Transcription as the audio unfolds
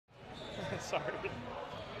Sorry.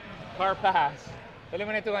 Car pass. Dali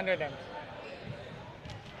mo na yung 200 M.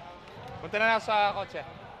 Punta na lang sa kotse.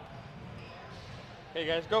 Okay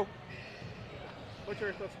guys, go! What's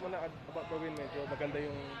your thoughts muna about the win? Medyo maganda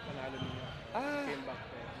yung panalo ninyo. Ah, Came back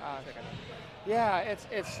second. yeah,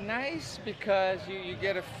 it's nice because you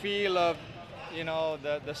get a feel of, you know,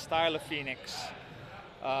 the style of Phoenix.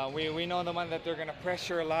 We know the one that they're gonna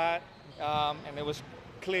pressure a lot, and it was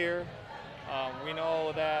clear. We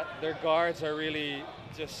know that their guards are really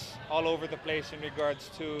just all over the place in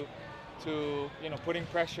regards to you know, putting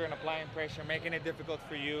pressure and applying pressure, making it difficult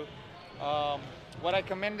for you. What I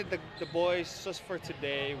commended the boys just for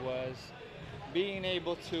today was being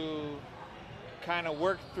able to kind of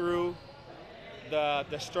work through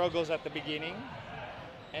the struggles at the beginning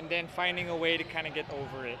and then finding a way to kind of get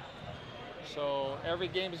over it. So every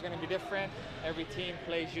game is going to be different. Every team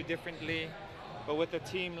plays you differently. But with a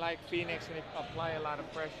team like Phoenix, and they apply a lot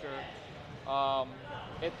of pressure,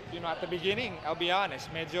 you know, at the beginning, I'll be honest,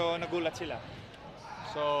 medyo nagulat sila.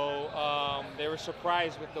 So they were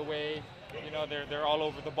surprised with the way, you know, they're all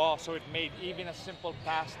over the ball. So it made even a simple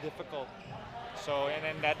pass difficult. So and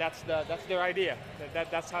then that's their idea.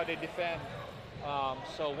 That's how they defend.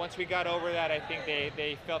 So once we got over that, I think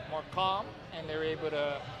they felt more calm and they were able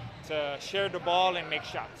to share the ball and make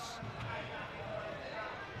shots.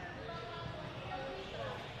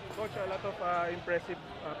 Coach, a lot of impressive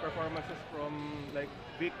performances from like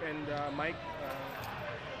Vic and Mike.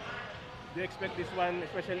 Do you expect this one,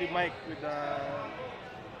 especially Mike, with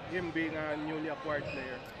him being a newly acquired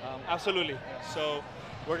player? Absolutely. So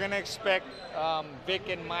we're gonna expect Vic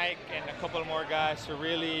and Mike and a couple more guys to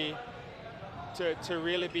really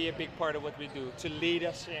be a big part of what we do, to lead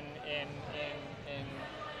us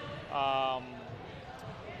um,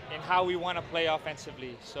 in how we want to play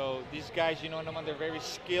offensively. So these guys, you know, they're very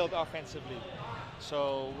skilled offensively.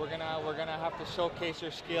 So we're gonna have to showcase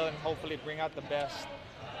their skill and hopefully bring out the best.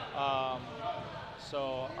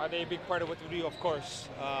 So are they a big part of what we do? Of course.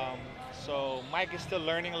 So Mike is still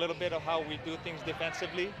learning a little bit of how we do things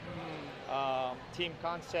defensively, team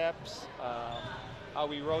concepts, how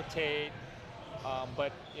we rotate.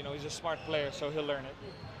 But you know, he's a smart player, so he'll learn it.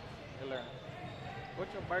 He'll learn it. Coach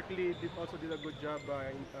Barkley also did a good job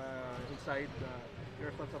inside. Your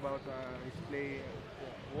thoughts about his play?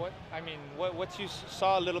 What you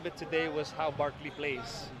saw a little bit today was how Barkley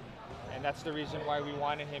plays, and that's the reason why we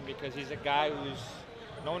wanted him, because he's a guy who's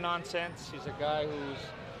no nonsense. He's a guy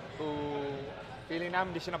who feeling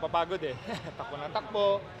namin hindi siya napapagod eh. Takbo ng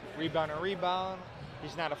takbo, rebound and rebound.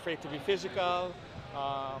 He's not afraid to be physical.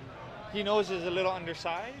 He knows he's a little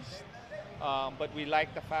undersized, but we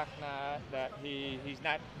like the fact that he's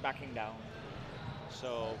not backing down.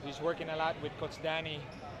 So he's working a lot with Coach Danny,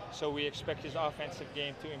 so we expect his offensive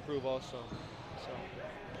game to improve also. So.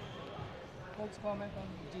 Coach, comment on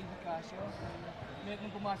JV Casio.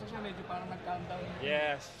 Nung pumasok siya, medyo parang nag-calm down.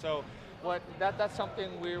 Yes, so that's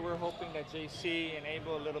something we were hoping that JC and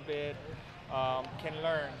Abel a little bit can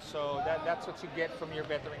learn. So that's what you get from your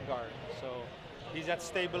veteran guard. So he's that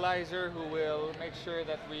stabilizer who will make sure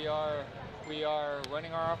that we are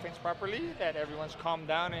running our offense properly, that everyone's calmed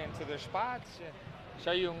down into their spots.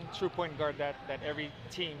 Siya yung true point guard that every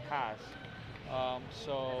team has.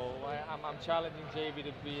 So I'm challenging JV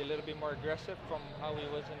to be a little bit more aggressive from how he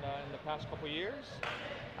was in the past couple years.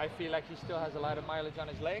 I feel like he still has a lot of mileage on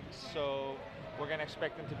his legs, so we're going to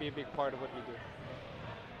expect him to be a big part of what we do.